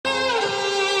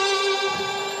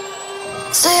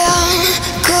Say I'm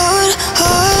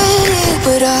good-hearted,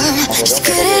 but I'm just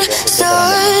getting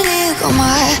started. Got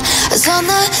my eyes on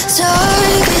the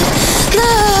target.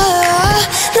 No,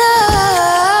 no.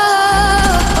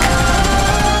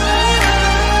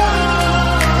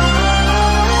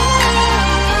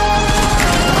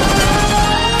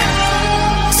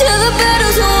 Till the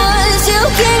battle's won, till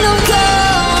kingdom come.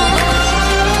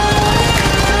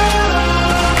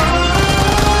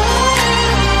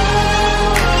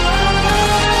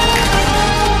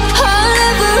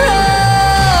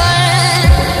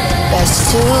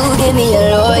 To give me your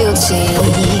loyalty,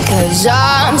 'cause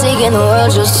I'm taking the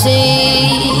world, you'll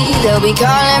see. They'll be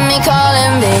calling me,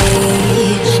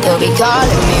 they'll be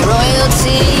calling me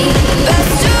royalty.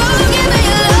 Best to give me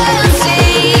your loyalty,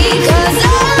 'cause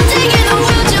I'm taking the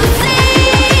world, you'll see.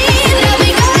 They'll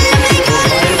be calling me,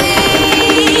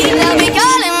 they'll be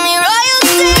calling me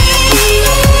royalty.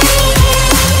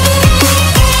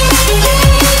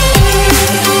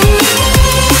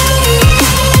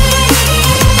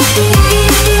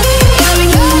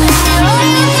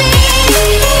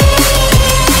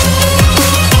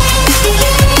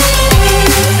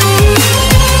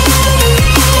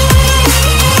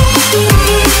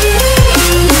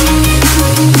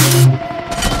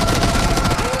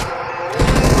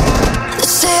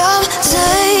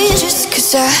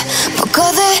 I broke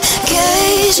all the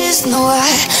cages, no, I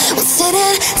won't sit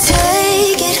and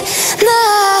take it, no,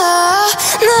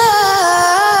 no.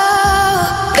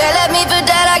 They left me for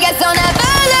dead, I guess I'll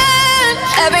never learn.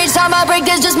 Every time I break,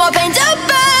 there's just more pain to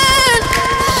burn.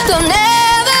 They'll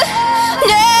never,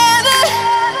 never,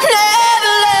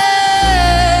 never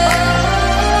learn.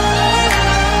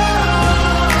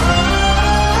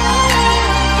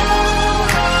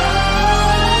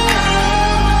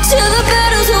 Till the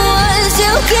battle's won,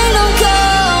 till kingdom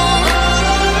come.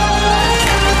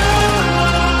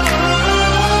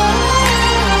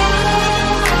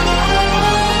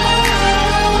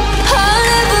 I'll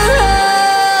never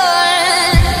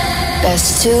run. Best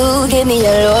to give me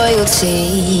your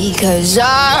loyalty, 'cause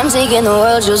I'm taking the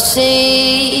world, you'll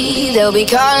see. They'll be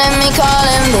calling me,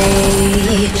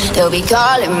 they'll be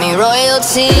calling me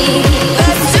royalty.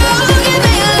 Best to give me